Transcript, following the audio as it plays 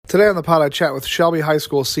Today on the pod, I chat with Shelby High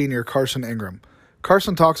School senior Carson Ingram.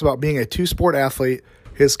 Carson talks about being a two-sport athlete,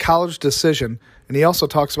 his college decision, and he also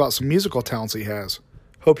talks about some musical talents he has.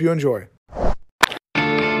 Hope you enjoy.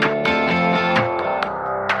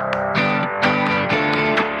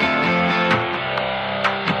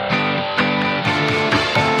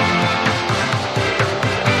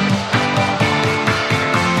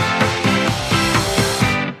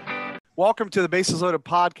 Welcome to the Bases Loaded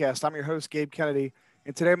podcast. I'm your host, Gabe Kennedy,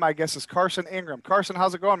 and today my guest is Carson Ingram. Carson,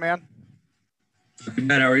 how's it going, man?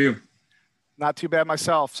 Good. How are you? Not too bad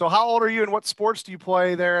myself. So how old are you and what sports do you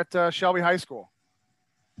play there at Shelby High School?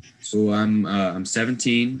 So I'm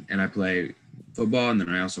 17 and I play football and then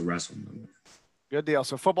I also wrestle. Good deal.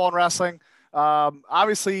 So football and wrestling.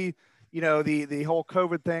 Obviously, you know, the whole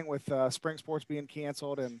COVID thing with spring sports being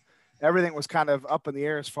canceled and everything was kind of up in the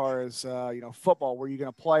air as far as, football. Were you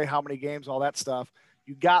going to play? How many games? All that stuff.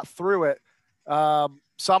 You got through it.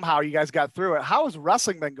 Somehow you guys got through it. How has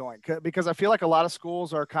wrestling been going? Because I feel like a lot of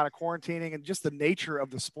schools are kind of quarantining and just the nature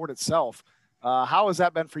of the sport itself. How has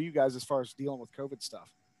that been for you guys as far as dealing with COVID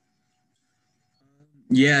stuff?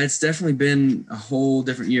 Yeah, it's definitely been a whole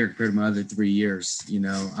different year compared to my other 3 years. You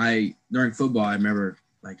know, during football, I remember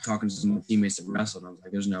like talking to some of my teammates that wrestled. And I was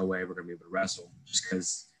like, there's no way we're going to be able to wrestle just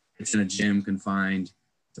because it's in a gym confined.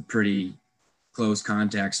 It's a pretty close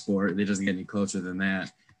contact sport. It doesn't get any closer than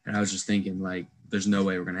that. And I was just thinking like, there's no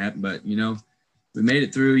way we're going to happen. But, you know, we made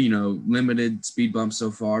it through, you know, limited speed bumps so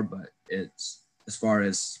far, but it's as far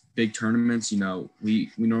as big tournaments, you know, we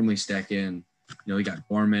normally stack in, you know, we got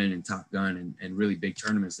Gorman and Top Gun and really big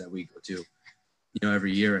tournaments that we go to, you know,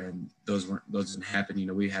 every year. And those didn't happen. You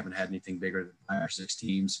know, we haven't had anything bigger than 5 or 6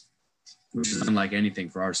 teams, which is unlike anything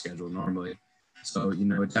for our schedule normally. So, you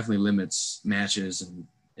know, it definitely limits matches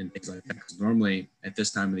and things like that. Because normally at this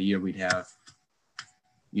time of the year, we'd have,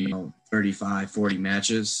 you know, 35, 40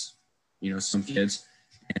 matches, you know, some kids.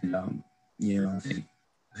 And, you know, I think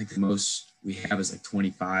the most we have is like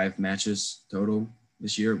 25 matches total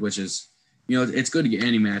this year, which is, you know, it's good to get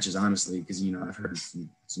any matches, honestly, because, you know, I've heard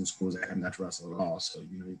some schools that haven't got to wrestle at all. So,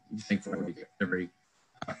 you know, you think for every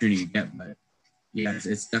opportunity you get. But, yeah,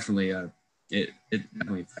 it's definitely it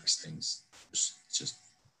definitely affects things. It's just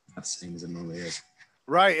not the same as it normally is.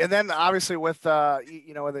 Right. And then obviously with,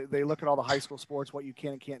 they look at all the high school sports, what you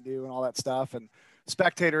can and can't do and all that stuff and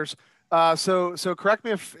spectators. So correct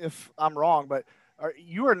me if I'm wrong, but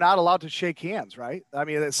you are not allowed to shake hands, right? I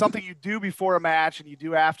mean, it's something you do before a match and you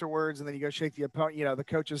do afterwards, and then you go shake the opponent, you know,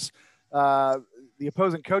 the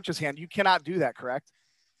opposing coach's hand. You cannot do that, correct?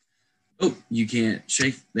 Oh, you can't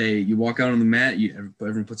shake. You walk out on the mat.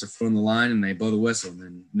 Everyone puts their foot on the line and they blow the whistle. And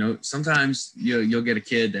then, you know, sometimes you'll get a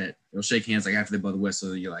kid that will shake hands like after they blow the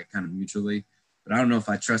whistle. You like kind of mutually. But I don't know if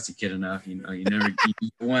I trust a kid enough. You know, you never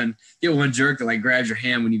get one jerk that like grabs your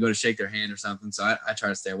hand when you go to shake their hand or something. So I try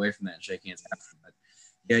to stay away from that and shake hands after. But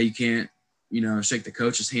yeah, you can't, you know, shake the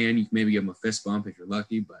coach's hand. You can maybe give them a fist bump if you're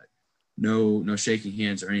lucky, but no shaking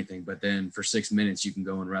hands or anything. But then for 6 minutes, you can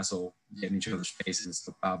go and wrestle, get in each other's faces. It's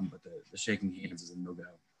no problem. But the shaking hands is a no-go.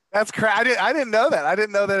 That's crazy. I didn't know that. I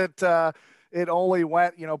didn't know that it only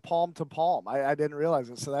went, you know, palm to palm. I didn't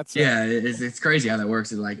realize it. So that's it's crazy how that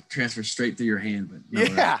works. It like transfers straight through your hand.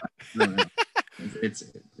 But no, it's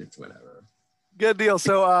whatever. Good deal.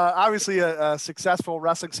 So obviously a successful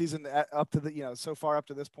wrestling season up to so far up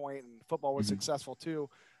to this point, and football was successful too.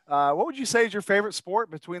 What would you say is your favorite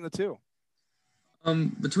sport between the two?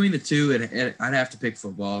 Between the two, I'd have to pick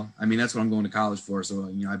football. I mean, that's what I'm going to college for, so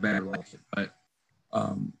you know I better like it. But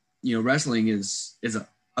you know, wrestling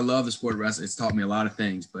I love the sport of wrestling. It's taught me a lot of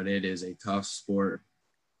things, but it is a tough sport.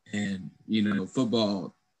 And you know,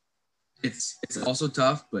 football, it's also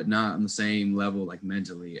tough, but not on the same level like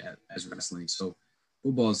mentally as wrestling. So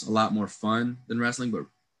football is a lot more fun than wrestling, but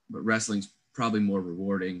wrestling's probably more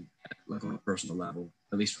rewarding at like on a personal level.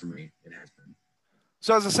 At least for me, it has been.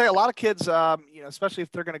 So as I say, a lot of kids, especially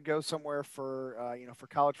if they're going to go somewhere for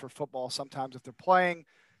college for football, sometimes if they're playing,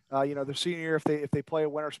 their senior year, if they play a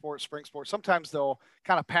winter sport, spring sport, sometimes they'll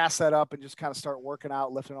kind of pass that up and just kind of start working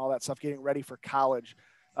out, lifting all that stuff, getting ready for college.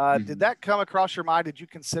 Did that come across your mind? Did you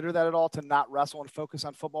consider that at all to not wrestle and focus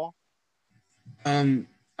on football?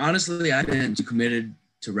 Honestly, I've been committed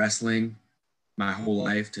to wrestling my whole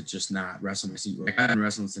life to just not wrestle my senior. Like I've been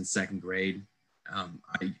wrestling since second grade.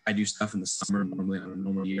 I do stuff in the summer normally on a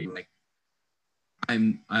normal year. Like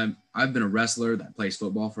I've been a wrestler that plays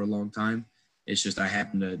football for a long time. It's just I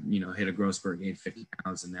happen to, you know, hit a growth spurt, gain 50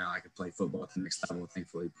 pounds, and now I could play football at the next level,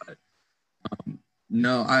 thankfully. But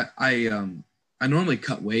no, I normally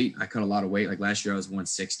cut weight. I cut a lot of weight. Like last year I was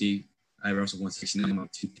 160. I wrestled 160. Now I'm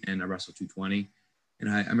up 210. I wrestled 220. And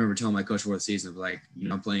I remember telling my coach for the season, like, you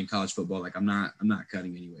know, I'm playing college football. Like, I'm not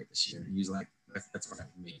cutting any weight this year. And he's like, that's all right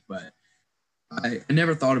with me. But I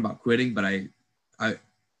never thought about quitting, but I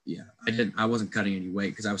wasn't cutting any weight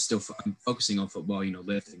because I was still I'm focusing on football, you know,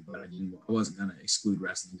 lifting, but I wasn't going to exclude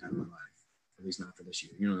wrestling out of my life, at least not for this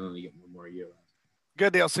year. You know, only get one more year left.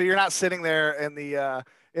 Good deal. So you're not sitting there in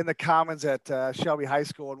the commons at Shelby High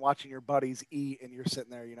School and watching your buddies eat, and you're sitting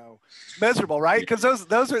there, you know, miserable, right? Because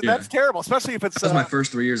those are that's terrible, especially if it's. That was my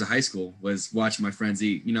first 3 years of high school, was watching my friends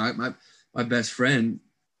eat. You know, my best friend,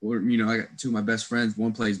 or you know, I got two of my best friends.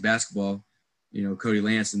 One plays basketball, you know, Cody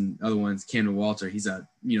Lance, and the other one's Camden Walter. He's a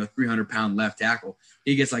 300-pound left tackle.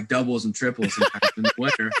 He gets like doubles and triples sometimes in the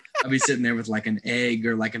winter. I'll be sitting there with like an egg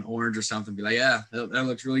or like an orange or something. Be like, yeah, that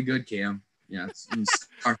looks really good, Cam. Yeah,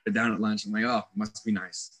 scarf it down at lunch. I'm like, oh, must be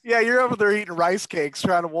nice. Yeah, you're over there eating rice cakes,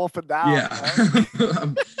 trying to wolf it down.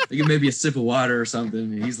 Yeah, like maybe a sip of water or something.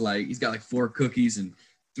 And he's got like 4 cookies and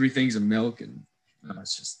 3 things of milk, and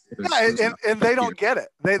and they don't get it.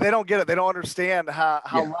 They don't get it. They don't understand how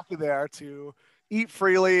lucky they are to eat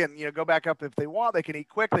freely and, you know, go back up if they want. They can eat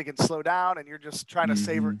quick. They can slow down, and you're just trying to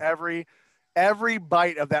savor every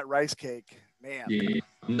bite of that rice cake, man. Yeah,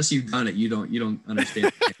 unless you've done it, you don't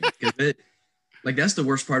understand. Because like, that's the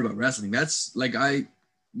worst part about wrestling. That's like,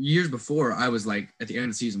 years before, I was like, at the end of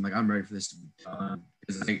the season, like, I'm ready for this to be done.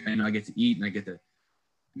 Because I get to eat and I get to,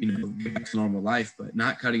 you know, get back to normal life. But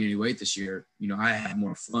not cutting any weight this year, you know, I had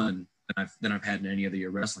more fun than I've had in any other year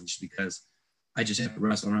wrestling, just because I just have to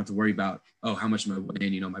wrestle. I don't have to worry about, how much am I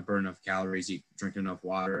weighing? You know, am I burn enough calories, drink enough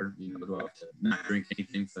water? You know, do I have to not drink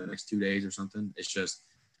anything for the next 2 days or something? It's just,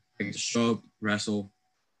 I can just show up, wrestle,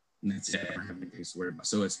 and that's it. I don't have anything to worry about.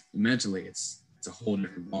 So it's mentally, it's a whole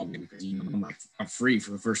different ballgame, because, you know, I'm free for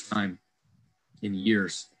the first time in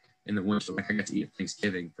years in the winter. Like, I got to eat at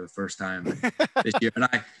Thanksgiving for the first time this year, and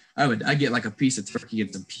I get like a piece of turkey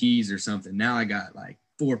and some peas or something. Now I got like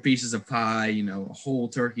 4 pieces of pie, you know, a whole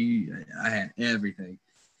turkey. I had everything,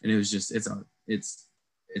 and it was just it's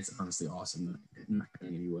honestly awesome. Not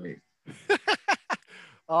getting any weight.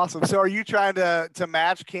 Awesome. So are you trying to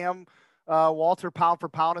match Cam Walter pound for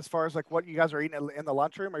pound as far as like what you guys are eating in the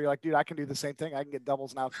lunchroom? Or you're like, dude, I can do the same thing. I can get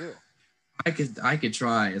doubles now too. I could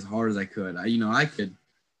try as hard as I could.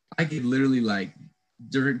 I could literally like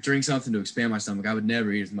drink something to expand my stomach. I would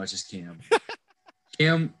never eat as much as Cam.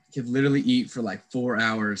 Cam could literally eat for like 4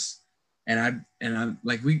 hours, and I'm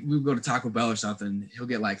like, we go to Taco Bell or something. He'll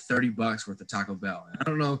get like $30 worth of Taco Bell. And I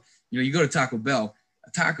don't know, you know, you go to Taco Bell,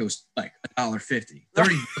 a taco's like $1.50.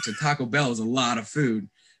 $30 at Taco Bell is a lot of food.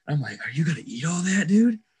 I'm like, are you gonna eat all that,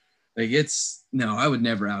 dude? Like, no, I would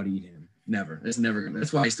never out eat him. Never. It's never gonna.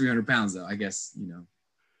 That's why he's 300 pounds, though. I guess, you know.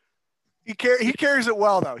 He carries it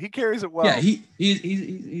well, though. He carries it well. Yeah,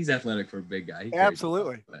 he's athletic for a big guy.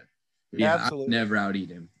 Absolutely. Well, but yeah, absolutely. I'd never out eat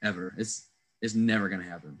him ever. It's never gonna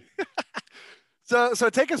happen. So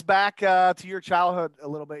take us back to your childhood a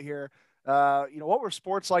little bit here. You know, what were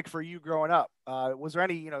sports like for you growing up? Was there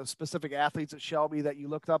any, you know, specific athletes at Shelby that you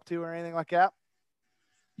looked up to or anything like that?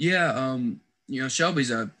 Yeah, you know,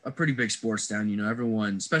 Shelby's a pretty big sports town. You know,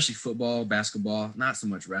 everyone, especially football, basketball, not so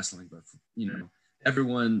much wrestling, but, you know,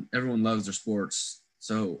 everyone loves their sports.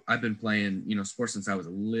 So I've been playing, you know, sports since I was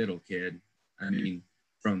a little kid. I mean,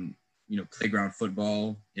 from, you know, playground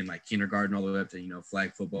football in like kindergarten all the way up to, you know,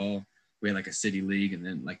 flag football. We had like a city league, and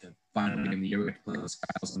then like the final game of the year, we had to play those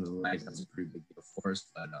guys under the lights. That was a pretty big deal for us.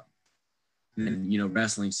 But and, you know,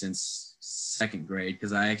 wrestling since 2nd grade,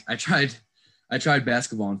 because I tried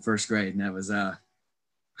basketball in 1st grade, and that was I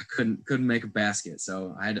couldn't make a basket,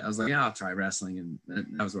 so I was like, yeah, I'll try wrestling, and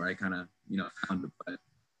that was where I kind of, you know, found it. But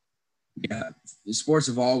yeah, sports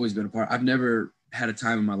have always been a part. I've never had a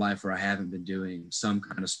time in my life where I haven't been doing some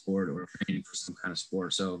kind of sport or training for some kind of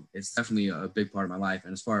sport, so it's definitely a big part of my life.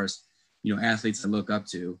 And as far as, you know, athletes I look up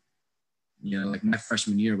to, you know, like my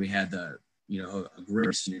freshman year, we had a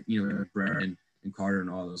great, you know, Brandon and Carter and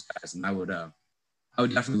all those guys, and I would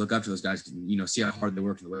definitely look up to those guys, you know, see how hard they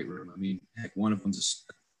work in the weight room. I mean, heck, one of them's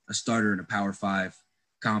a starter in a Power 5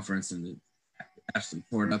 conference, and absolutely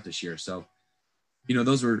tore it up this year. So, you know,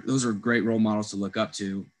 those were great role models to look up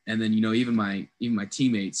to. And then, you know, even my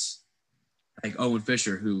teammates, like Owen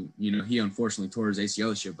Fisher, who, you know, he unfortunately tore his ACL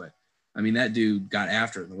this year, but I mean, that dude got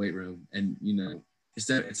after it in the weight room. And, you know, he was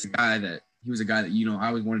a guy that, you know, I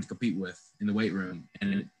always wanted to compete with in the weight room.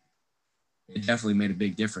 And it definitely made a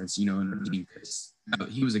big difference, you know, in our team, because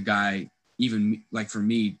he was a guy, even like for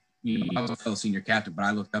me, you know, I was a fellow senior captain, but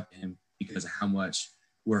I looked up to him because of how much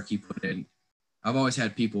work he put in. I've always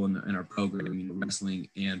had people in our program, you know, wrestling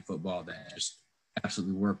and football, that just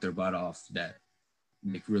absolutely work their butt off, that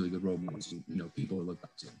make really good role models, you know, people to look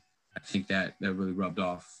up to. I think that really rubbed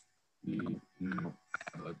off. I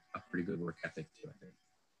have a pretty good work ethic too, I think.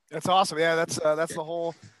 That's awesome. Yeah, that's the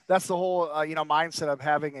whole mindset of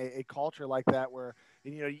having a culture like that where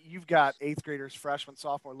you've got eighth graders, freshmen,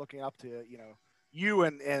 sophomore looking up to you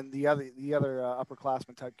and the other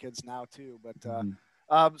upperclassmen type kids now too.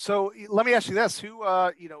 But so let me ask you this: who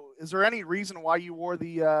is there any reason why you wore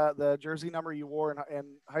the jersey number you wore in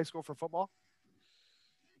high school for football?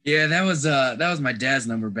 Yeah, that was my dad's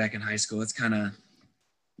number back in high school. It's kind of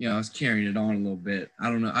I was carrying it on a little bit. I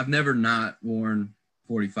don't know. I've never not worn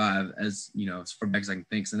 45 as far back as I can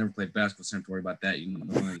think. So I never played basketball, so I don't have to worry about that.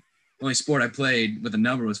 The only sport I played with a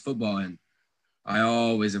number was football, and I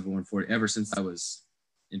always have worn 40 ever since I was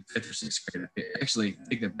in 5th or 6th grade. Actually, I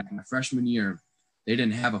think that back in my freshman year, they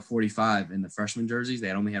didn't have a 45 in the freshman jerseys. They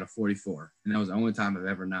had only had a 44, and that was the only time I've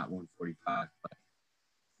ever not worn 45. But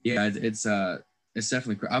yeah, it's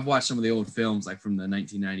definitely. I've watched some of the old films like from the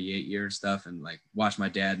 1998 year stuff, and like watched my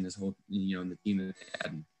dad and his whole and the team that they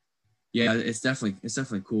had. And yeah, it's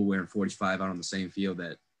definitely cool wearing 45 out on the same field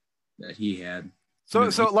that he had. So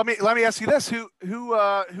let me ask you this: who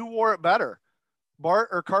wore it better, Bart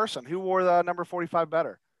or Carson? Who wore the number 45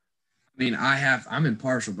 better? I mean, I'm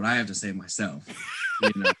impartial, but I have to say myself.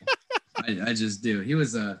 I just do. He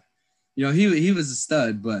was he was a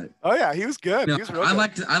stud, but oh yeah, he was good. He was really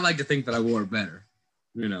good. I like to think that I wore it better.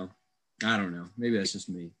 I don't know. Maybe that's just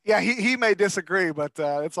me. Yeah, he may disagree, but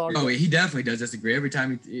it's all good. Oh, he definitely does disagree. Every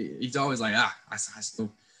time he's always like, I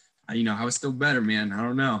still, I was still better, man. I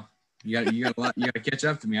don't know. You got a lot. You got to catch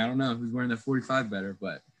up to me. I don't know who's wearing the 45 better,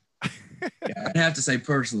 but yeah, I'd have to say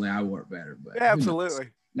personally, I wore it better. But yeah, absolutely.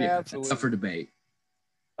 Yeah, absolutely. It's up for debate.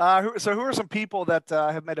 So who are some people that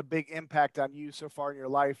have made a big impact on you so far in your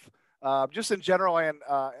life, just in general and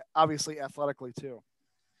obviously athletically too?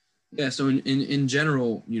 Yeah, so in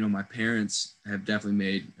general, my parents have definitely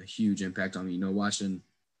made a huge impact on me.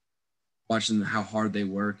 Watching how hard they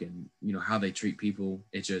work and how they treat people.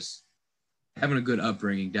 It just having a good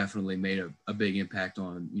upbringing definitely made a big impact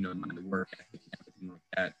on my work ethic and everything like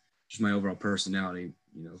that. Just my overall personality,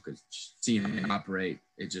 because seeing him operate,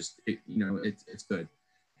 it's good.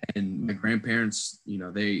 And my grandparents,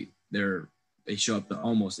 they show up to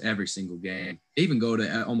almost every single game. They even go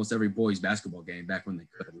to almost every boys basketball game back when they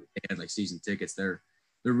could. They had like season tickets. They're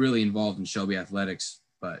really involved in Shelby athletics,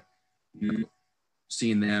 but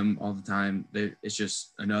seeing them all the time, it's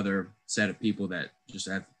just another set of people that just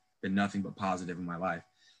have been nothing but positive in my life.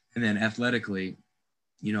 And then athletically,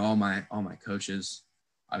 all my coaches,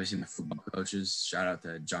 obviously my football coaches, shout out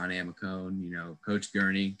to John Amicone, Coach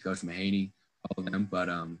Gurney, Coach Mahaney, all of them. But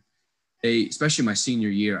they, especially my senior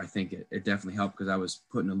year, I think it definitely helped because I was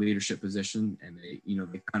put in a leadership position, and they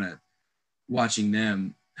kind of watching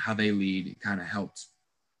them, how they lead, kind of helped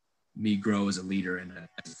me grow as a leader and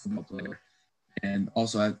as a football player. And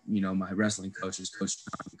also, my wrestling coaches, Coach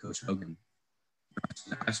John and Coach Hogan.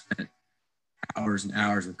 I've spent hours and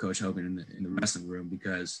hours with Coach Hogan in the wrestling room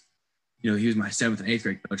because, he was my 7th and 8th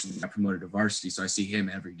grade coach and got promoted to varsity. So I see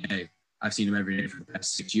him every day. I've seen him every day for the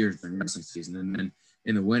past 6 years during wrestling season. And then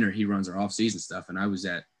in the winter, he runs our off-season stuff. And I was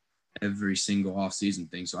at every single off-season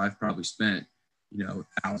thing. So I've probably spent,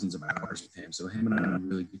 thousands of hours with him. So him and I have a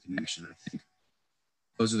really good connection. I think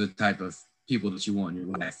those are the type of people that you want in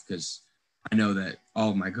your life because I know that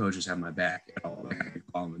all of my coaches have my back at all. Like I could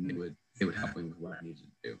call them and they would help me with what I needed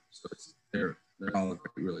to do. So they're all a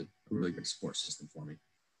really good support system for me.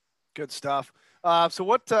 Good stuff. So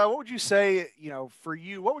what would you say, for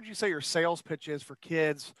you, what would you say your sales pitch is for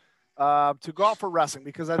kids to go out for wrestling?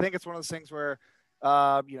 Because I think it's one of those things where,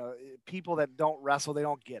 people that don't wrestle, they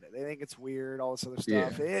don't get it. They think it's weird, all this other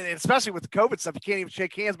stuff. Yeah. And especially with the COVID stuff, you can't even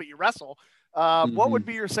shake hands, but you wrestle. What would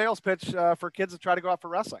be your sales pitch for kids that try to go out for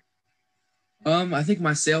wrestling? I think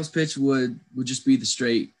my sales pitch would just be the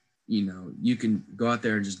straight, you can go out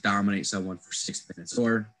there and just dominate someone for 6 minutes,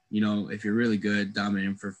 or, if you're really good, dominate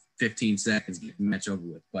them for 15 seconds, get the match over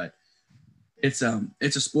with. But it's a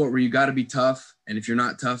sport where you got to be tough, and if you're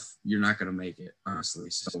not tough, you're not going to make it,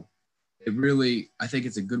 honestly. So I think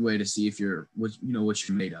it's a good way to see if you're what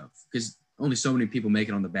you're made of, because only so many people make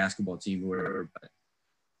it on the basketball team but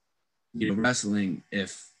wrestling,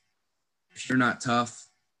 if you're not tough,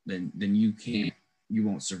 then you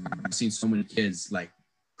won't survive. I've seen so many kids, like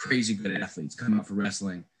crazy good athletes, come out for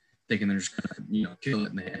wrestling thinking they're just gonna kill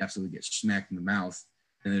it, and they absolutely get smacked in the mouth,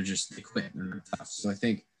 and they quit. They're not tough. So I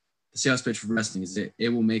think the sales pitch for wrestling is it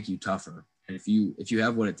will make you tougher, and if you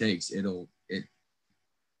have what it takes,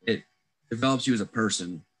 it develops you as a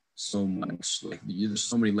person so much. Like there's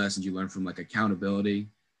so many lessons you learn from, like accountability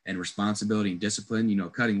and responsibility and discipline.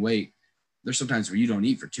 Cutting weight, there's sometimes where you don't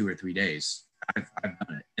eat for 2 or 3 days. I've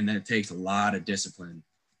done it. And then it takes a lot of discipline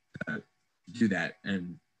to do that.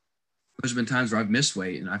 And there's been times where I've missed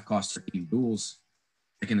weight and I've cost 13 duels.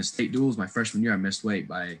 Like in the state duels, my freshman year, I missed weight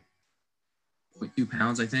by 0.2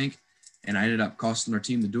 pounds, I think. And I ended up costing our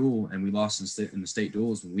team the duel, and we lost in the state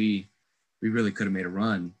duels when we really could have made a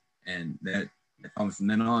run. And that from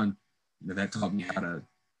then on, that taught me how to,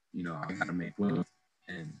 I got to make weight.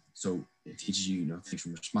 And so it teaches you, things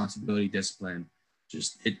from responsibility, discipline.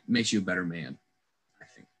 Just it makes you a better man, I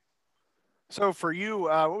think. So for you,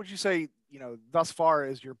 what would you say, thus far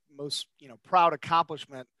is your most, proud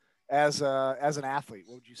accomplishment as an athlete?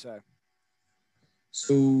 What would you say?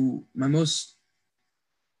 So my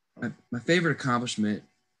favorite accomplishment,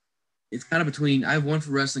 it's kind of between, I have one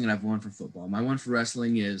for wrestling and I have one for football. My one for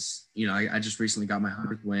wrestling is, I just recently got my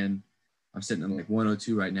 100th win. I'm sitting at like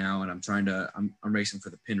 102 right now, and I'm racing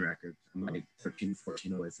for the pin record. I'm like 13,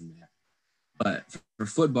 14 away from that. But for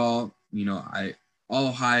football, all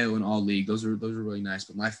Ohio and all league, those are really nice.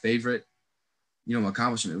 But my favorite,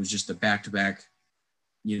 accomplishment was just the back-to-back,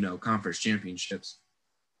 conference championships.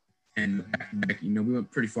 And back-to-back, we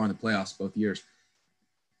went pretty far in the playoffs both years.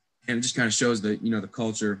 And it just kind of shows the, the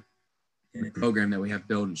culture and the program that we have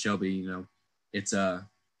built in Shelby. It's I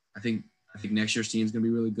think next year's team is going to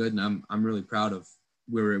be really good, and I'm really proud of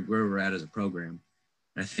where we're at as a program.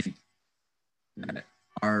 And I think that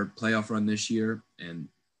our playoff run this year and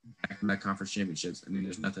back-to-back conference championships, I mean,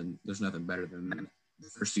 there's nothing better than that. The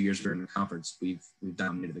first 2 years we're in the conference, we've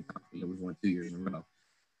dominated the conference. We've won 2 years in a row.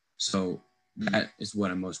 So that is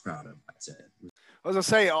what I'm most proud of, I'd say. I was gonna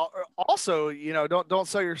say also, don't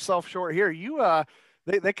sell yourself short here.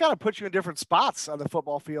 They kind of put you in different spots on the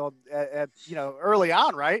football field at early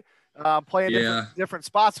on, right? Playing different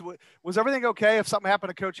spots. Was everything okay? If something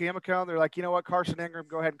happened to Coach Amico, they're like, you know what, Carson Ingram,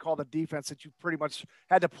 go ahead and call the defense, that you pretty much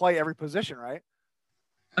had to play every position, right?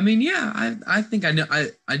 I mean, yeah, I think I know.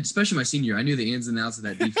 I especially my senior year, I knew the ins and outs of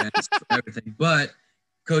that defense, everything. But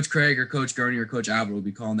Coach Craig or Coach Gurney or Coach Albert would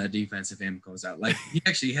be calling that defense if Amico was out. Like, he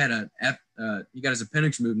actually had he got his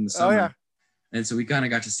appendix removed in the summer. Oh, yeah. And so we kind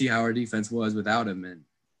of got to see how our defense was without him. And,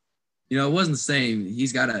 it wasn't the same.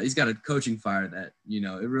 He's got a coaching fire that,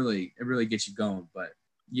 it really gets you going. But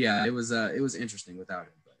yeah, it was interesting without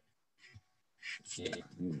him. But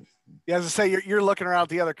yeah, as I say, you're looking around at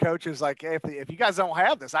the other coaches like, hey, if you guys don't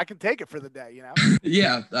have this, I can take it for the day,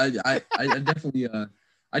 Yeah, I definitely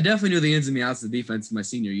I definitely knew the ins and the outs of the defense in my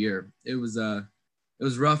senior year. It was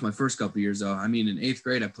rough my first couple of years though. I mean, in 8th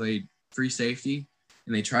grade I played free safety,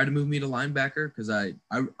 and they tried to move me to linebacker because I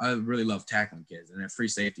really love tackling kids, and at free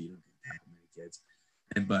safety you don't get to tackle many kids.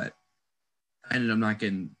 But I ended up not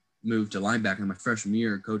getting moved to linebacker. In my freshman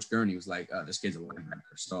year, Coach Gurney was like, "Oh, this kid's a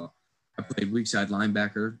linebacker." So I played weak side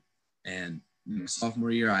linebacker, and my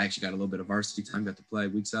sophomore year I actually got a little bit of varsity time, got to play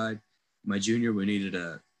weak side. My junior, we needed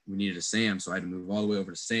a Sam, so I had to move all the way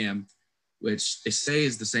over to Sam, which they say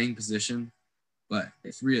is the same position, but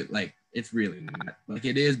it's really not. Like,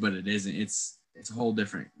 it is, but it isn't. It's a whole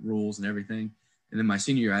different rules and everything. And then my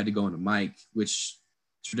senior year, I had to go into Mike, which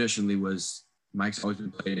traditionally was Mike's always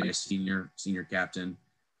been played as senior captain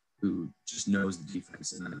who just knows the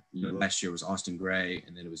defense. And then, last year was Austin Gray,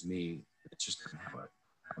 and then it was me. It's just kind of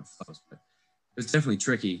how it flows. But it was definitely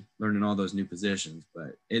tricky learning all those new positions,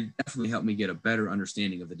 but it definitely helped me get a better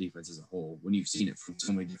understanding of the defense as a whole. When you've seen it from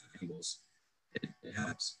so many different angles, it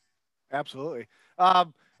helps. Absolutely.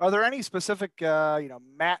 Are there any specific,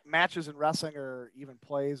 matches in wrestling or even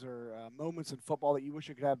plays or moments in football that you wish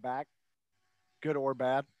you could have back, good or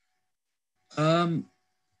bad?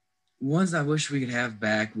 Ones I wish we could have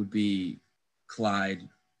back would be Clyde.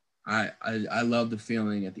 I love the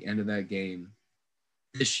feeling at the end of that game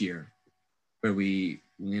this year, where we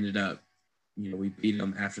ended up, we beat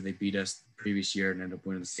them after they beat us the previous year and ended up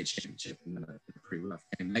winning the state championship in a pretty rough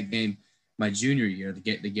game. That game, my junior year, the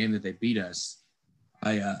game that they beat us,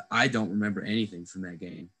 I don't remember anything from that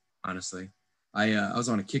game, honestly. I was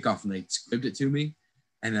on a kickoff and they scripted it to me,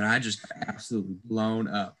 and then I just got absolutely blown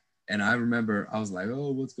up. And I remember I was like,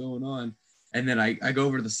 oh, what's going on? And then I go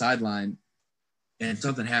over to the sideline, and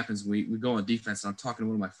something happens. We go on defense, and I'm talking to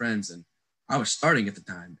one of my friends, and I was starting at the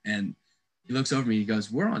time, and he looks over at me. He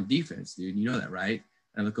goes, "We're on defense, dude. You know that, right?"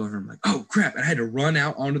 And I look over and I'm like, "Oh, crap." And I had to run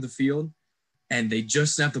out onto the field, and they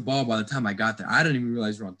just snapped the ball by the time I got there. I didn't even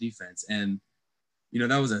realize we're on defense. And,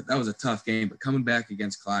 that was a tough game. But coming back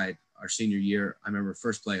against Clyde our senior year, I remember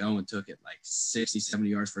first play, Owen took it like 60, 70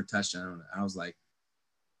 yards for a touchdown. I was like,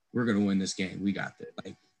 we're going to win this game. We got this.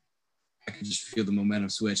 Like, I could just feel the momentum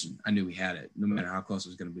switch, and I knew we had it. No matter how close it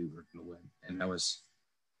was going to be, we were going to win. And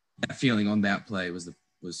that feeling on that play was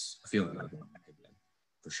a feeling I want back again,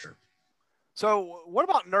 for sure. So what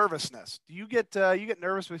about nervousness? Do you get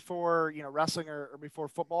nervous before, wrestling or before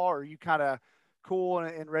football, or are you kind of cool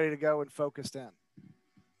and ready to go and focused in?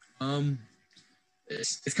 Um,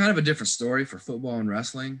 it's kind of a different story for football and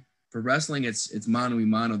wrestling. For wrestling, it's mano a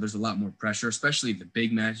mano. There's a lot more pressure, especially the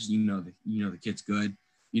big matches. The kid's good.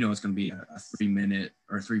 It's going to be a 3-minute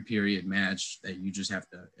or 3-period match that you just have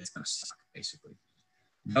to. It's going to suck basically.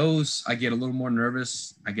 Those I get a little more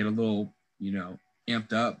nervous. I get a little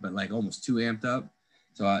amped up, but like almost too amped up.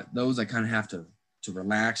 So I kind of have to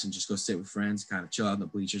relax and just go sit with friends, kind of chill out in the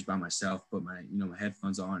bleachers by myself, put my my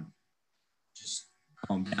headphones on, just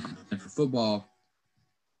calm down. And for football,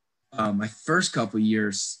 my first couple of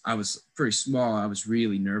years, I was pretty small. I was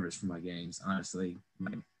really nervous for my games, honestly.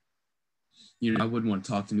 Like, I wouldn't want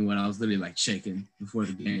to talk to anyone. I was literally like shaking before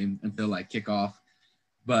the game until like kickoff.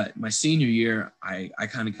 But my senior year, I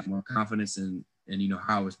kind of got more confidence in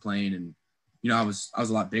how I was playing, and I was a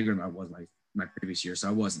lot bigger than I was my previous year, so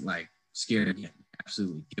I wasn't like scared of getting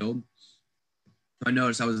absolutely killed. I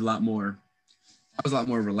noticed I was a lot more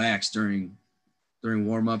relaxed during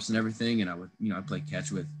warm-ups and everything, and I would I'd play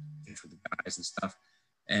catch with the guys and stuff,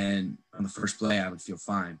 and on the first play I would feel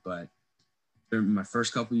fine. But during my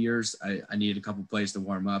first couple of years, I needed a couple plays to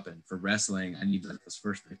warm up, and for wrestling I need like those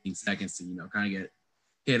first 15 seconds to kind of get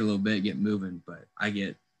hit a little bit, get moving. But I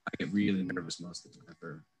get really nervous most of the time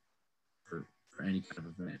for any kind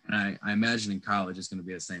of event. And I imagine in college it's going to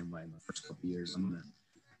be the same way. In the first couple of years, I'm going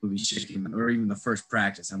to be shaking, or even the first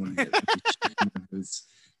practice, I'm going to be shaking my boots.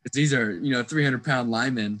 Because these are 300-pound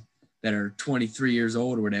linemen that are 23 years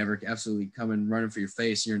old or whatever, absolutely coming running for your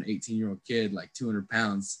face. You're an 18-year-old kid, like 200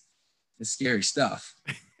 pounds. It's scary stuff.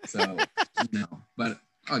 So but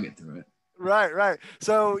I'll get through it. Right.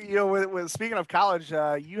 So, with speaking of college,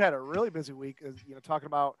 you had a really busy week, talking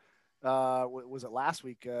about, was it last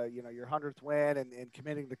week, your 100th win and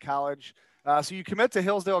committing to college. So you commit to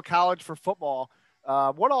Hillsdale College for football.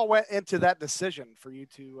 What all went into that decision for you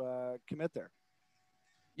to commit there?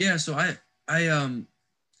 Yeah. So I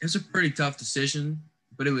it was a pretty tough decision,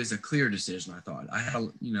 but it was a clear decision. I thought I had,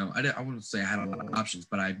 I wouldn't say I had a lot of options,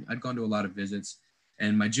 but I'd gone to a lot of visits,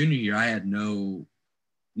 and my junior year, I had no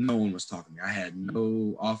one was talking to me. I had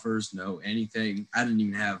no offers, no anything. I didn't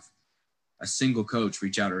even have a single coach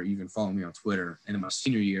reach out or even follow me on Twitter. And in my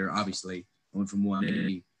senior year, obviously, I went from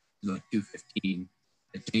 180 to like 215.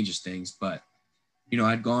 It changes things. But,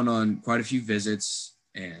 I'd gone on quite a few visits,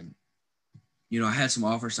 and, I had some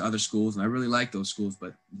offers to other schools, and I really liked those schools.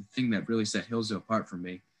 But the thing that really set Hillsdale apart from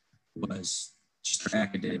me was just their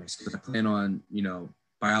academics. Because I plan on,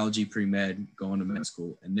 biology, pre-med, going to med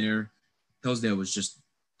school. And Hillsdale was just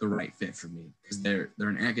the right fit for me, because they're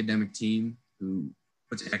an academic team who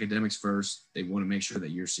puts academics first. They want to make sure that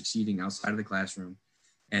you're succeeding outside of the classroom.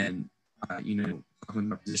 And talking with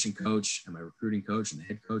my position coach and my recruiting coach and the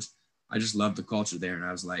head coach, I just loved the culture there. And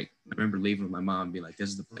I was like, I remember leaving with my mom and being like, this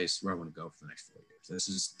is the place where I want to go for the next 4 years. This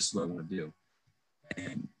is what I want to do.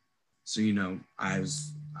 And so I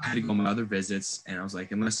had to go on my other visits, and I was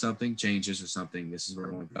like, unless something changes or something, this is where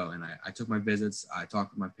I want to go. And I took my visits. I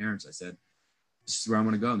talked with my parents. I said, this is where I'm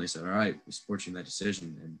going to go. And they said, all right, we support you in that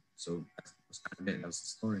decision. And so that was kind of it. That was the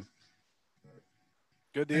story.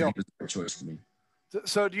 Good deal. It was a choice for me.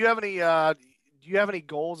 So do you have any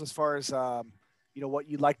goals as far as, what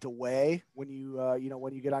you'd like to weigh when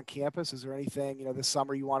you get on campus? Is there anything, this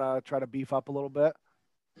summer you want to try to beef up a little bit?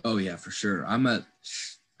 Oh yeah, for sure. I'm in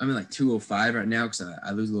like 205 right now, because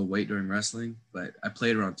I lose a little weight during wrestling, but I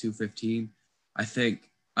played around 215. I think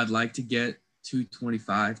I'd like to get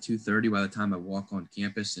 225, 230 by the time I walk on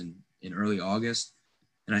campus in early August.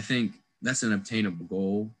 And I think that's an obtainable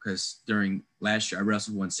goal, because during last year I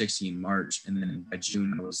wrestled 160 in March, and then by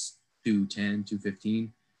June I was 210,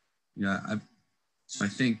 215. So I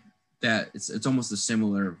think that it's almost a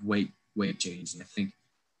similar weight change. And I think,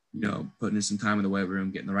 putting in some time in the weight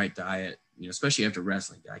room, getting the right diet, especially after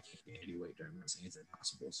wrestling, I can't gain any weight during wrestling. It's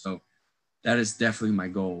impossible. So that is definitely my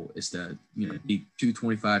goal, is to, be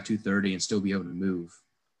 225, 230 and still be able to move.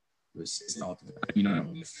 It's the ultimate. I don't want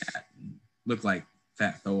to be fat and look like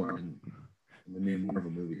Fat Thor in the new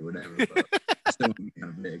Marvel movie or whatever, but I still want to be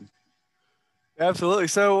kind of big. Absolutely.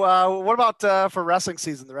 So what about for wrestling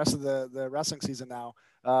season, the rest of the wrestling season now?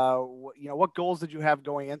 What goals did you have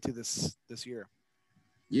going into this year?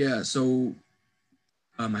 Yeah, so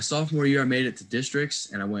my sophomore year, I made it to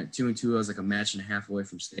districts, and I went 2-2. I was like a match and a half away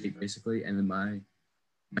from state, basically. And then my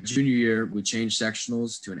junior year, we changed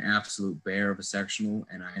sectionals to an absolute bear of a sectional,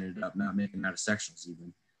 and I ended up not making it out of sectionals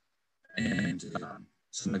even. And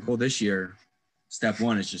so my goal this year, step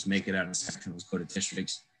one, is just make it out of sectionals, go to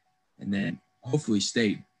districts, and then hopefully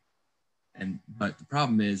state. But the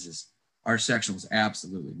problem is our section was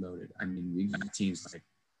absolutely loaded. I mean, we got teams like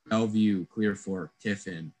Bellevue, Clear Fork,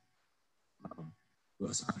 Tiffin, who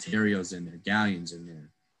else? Ontario's in there, Galleon's in there.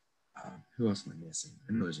 Who else am I missing?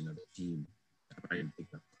 I know there's another team. I didn't think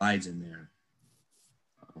of. Clyde's in there.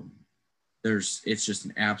 It's just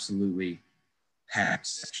an absolutely packed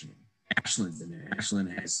section. Ashland's in there.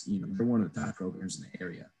 Ashland has, they're one of the top programs in the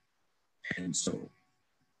area. And so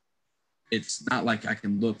it's not like I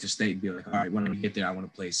can look to state and be like, all right, when I get there, I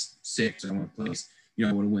want to place 6. I want to place,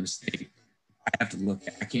 I want to win state. I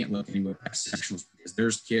can't look anywhere past sectionals because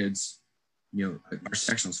there's kids, our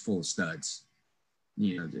sectional's full of studs.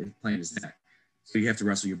 The plain as that. So you have to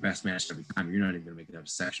wrestle your best match every time. You're not even going to make it up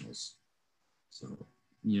to sectionals. So,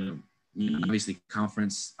 obviously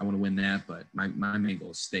conference, I want to win that, but my main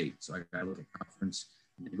goal is state. So I got to look at conference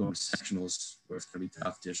and go to sectionals where it's going to be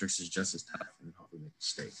tough. Districts is just as tough, and hopefully make the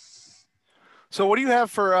state. So what do you have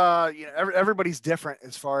for, everybody's different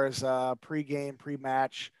as far as pre-game,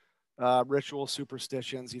 pre-match rituals,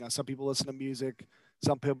 superstitions. Some people listen to music.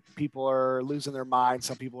 Some people are losing their mind.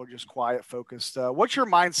 Some people are just quiet, focused. What's your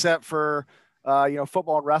mindset for,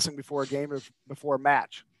 football and wrestling before a game or before a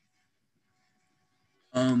match?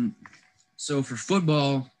 So for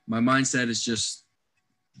football, my mindset is just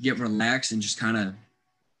get relaxed and just kind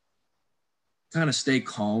of stay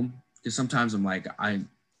calm. Because sometimes I'm like, I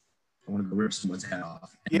want to go rip someone's head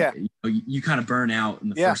off. And, you kind of burn out in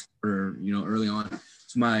the first quarter, early on.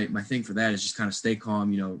 So my thing for that is just kind of stay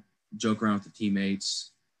calm, joke around with the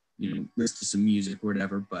teammates, listen to some music or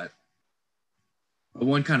whatever. But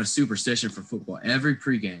one kind of superstition for football, every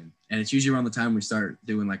pregame, and it's usually around the time we start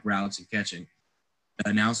doing like routes and catching, the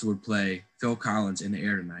announcer would play Phil Collins In the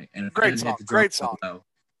Air Tonight. And if great song.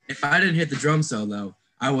 If I didn't hit the drum solo,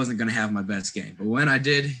 I wasn't going to have my best game. But when I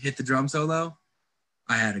did hit the drum solo,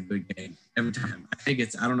 I had a good game every time. I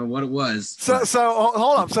don't know what it was. So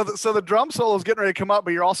hold on. So the drum solo is getting ready to come up,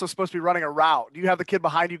 but you're also supposed to be running a route. Do you have the kid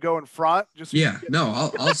behind you go in front?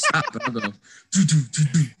 I'll stop. I'll go.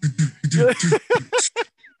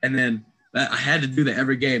 And then I had to do that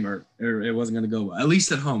every game or it wasn't going to go well. At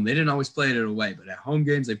least at home. They didn't always play it away, but at home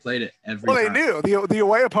games, they played it every time. Well, they knew. The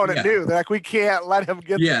away opponent knew. They're like, we can't let him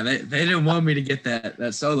get they didn't want me to get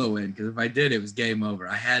that solo in because if I did, it was game over.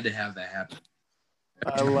 I had to have that happen.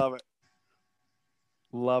 I love it.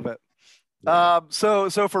 Love it. So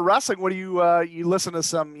for wrestling, what do you listen to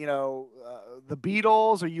some, the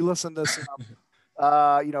Beatles, or you listen to some,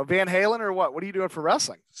 Van Halen, or what? What are you doing for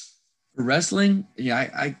wrestling? For wrestling,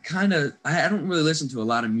 I don't really listen to a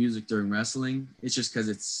lot of music during wrestling. It's just because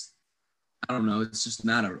it's just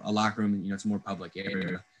not a locker room. It's a more public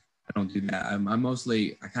area. I don't do that.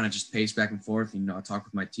 I kind of just pace back and forth. I talk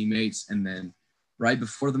with my teammates, and then right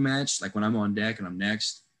before the match, like when I'm on deck and I'm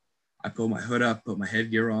next, I pull my hood up, put my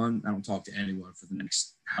headgear on. I don't talk to anyone for the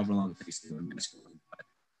next however long it takes to do a match. But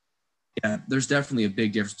yeah, there's definitely a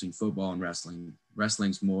big difference between football and wrestling.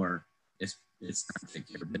 Wrestling's more, it's not take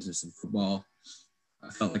care of business. In football,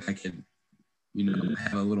 I felt like I could,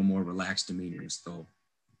 have a little more relaxed demeanor and still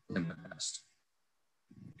play my best.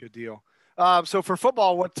 Good deal. So for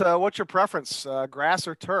football, what's your preference, grass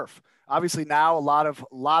or turf? Obviously now a lot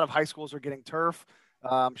of high schools are getting turf.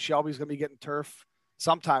 Shelby's going to be getting turf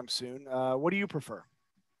sometime soon. What do you prefer?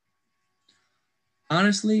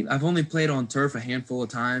 Honestly, I've only played on turf a handful of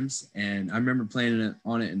times, and I remember playing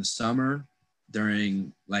on it in the summer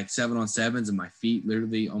during like 7-on-7s, and my feet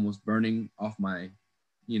literally almost burning off my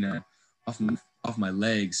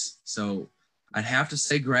legs. So I'd have to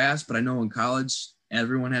say grass, but I know in college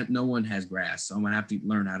no one has grass, so I'm gonna have to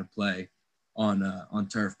learn how to play on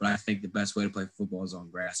turf. But I think the best way to play football is on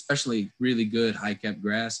grass, especially really good high kept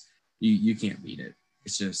grass. You can't beat it.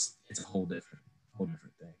 It's a whole different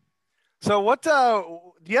thing. So what do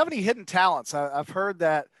you have any hidden talents? I've heard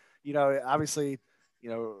that obviously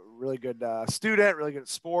really good student, really good at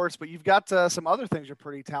sports, but you've got some other things you're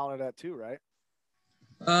pretty talented at too, right?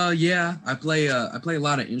 Yeah, I play a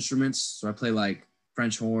lot of instruments. So I play like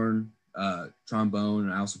French horn, trombone,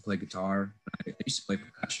 and I also play guitar. I used to play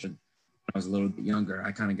percussion when I was a little bit younger.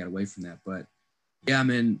 I kind of got away from that, but yeah,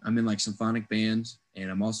 I'm in like symphonic bands,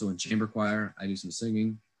 and I'm also in chamber choir. I do some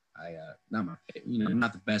singing. I'm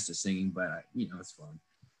not the best at singing, but it's fun.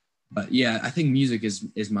 But yeah, I think music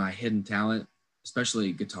is my hidden talent,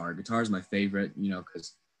 especially guitar. Guitar is my favorite,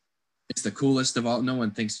 because it's the coolest of all. No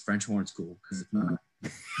one thinks French horn's cool because it's not.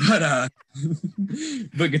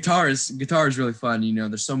 But guitar is really fun.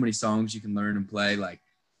 There's so many songs you can learn and play. Like,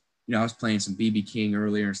 I was playing some B.B. King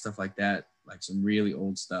earlier and stuff like that, like some really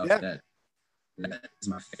old stuff that is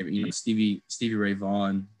my favorite. Stevie Ray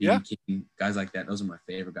Vaughan, B.B. King, guys like that. Those are my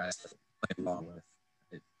favorite guys to play along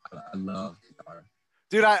with. I love guitar.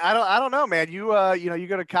 Dude, I don't know, man. You you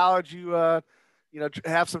go to college,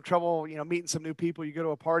 have some trouble, meeting some new people. You go to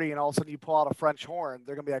a party and all of a sudden you pull out a French horn.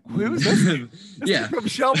 They're gonna be like, "Who's this? This Yeah. from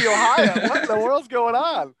Shelby, Ohio. What in the world's going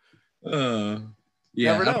on?"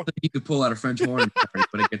 Yeah, Never I know. don't think you could pull out a French horn,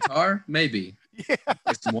 but a guitar, maybe. Yeah.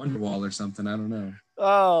 Like some Wonderwall or something. I don't know.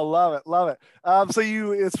 Oh, love it, love it.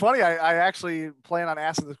 It's funny. I actually plan on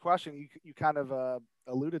asking this question. You kind of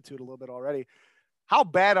alluded to it a little bit already. How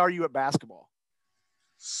bad are you at basketball?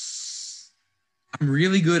 I'm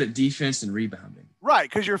really good at defense and rebounding. Right,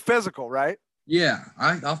 because you're physical, right? Yeah,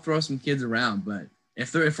 I'll throw some kids around, but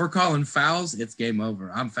if we're calling fouls, it's game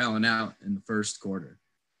over. I'm fouling out in the first quarter.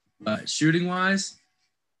 But shooting wise,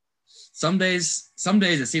 some days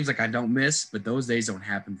it seems like I don't miss, but those days don't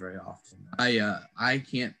happen very often. I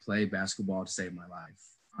can't play basketball to save my life.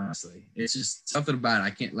 Honestly, it's just something about it.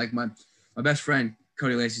 I can't, like my best friend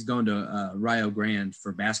Cody Lacey's going to Rio Grande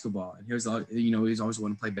for basketball, and he's always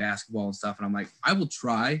wanting to play basketball and stuff. And I'm like, I will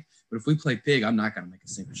try, but if we play pig, I'm not gonna make a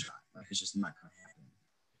single shot. Like, it's just not gonna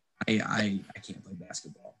happen. I can't play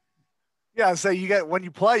basketball. Yeah, so when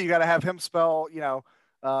you play, you got to have him spell,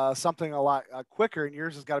 something a lot quicker, and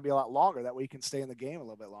yours has got to be a lot longer. That way you can stay in the game a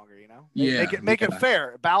little bit longer. Make it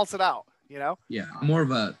fair, balance it out. Yeah, I'm more of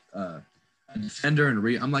a defender and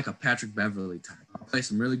I'm like a Patrick Beverly type. I'll play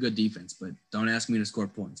some really good defense, but don't ask me to score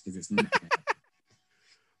points because it's not.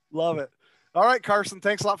 Love it. All right, Carson,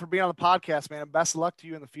 thanks a lot for being on the podcast, man. And best of luck to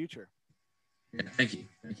you in the future. Yeah, thank you.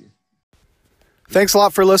 Thanks a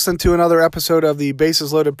lot for listening to another episode of the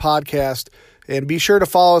Bases Loaded podcast. And be sure to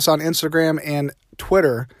follow us on Instagram and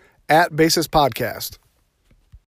Twitter @Bases Podcast.